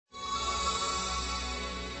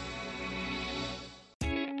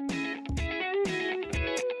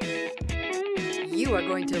You are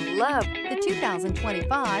going to love the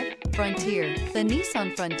 2025 Frontier. The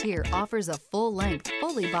Nissan Frontier offers a full-length,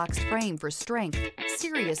 fully boxed frame for strength,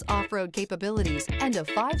 serious off-road capabilities, and a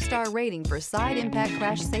 5-star rating for side impact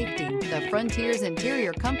crash safety. The Frontier's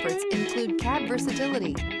interior comforts include cab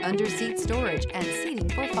versatility, under-seat storage, and seating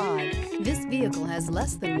for 5. This vehicle has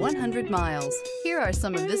less than 100 miles. Here are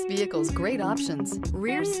some of this vehicle's great options: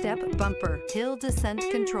 rear step bumper, hill descent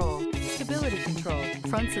control, stability control,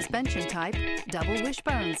 front suspension type, double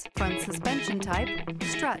wishbones, front suspension type,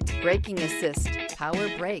 strut, braking assist, power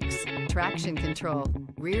brakes, traction control,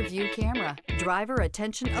 rear view camera, driver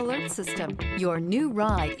attention alert system. Your new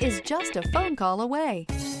ride is just a phone call away.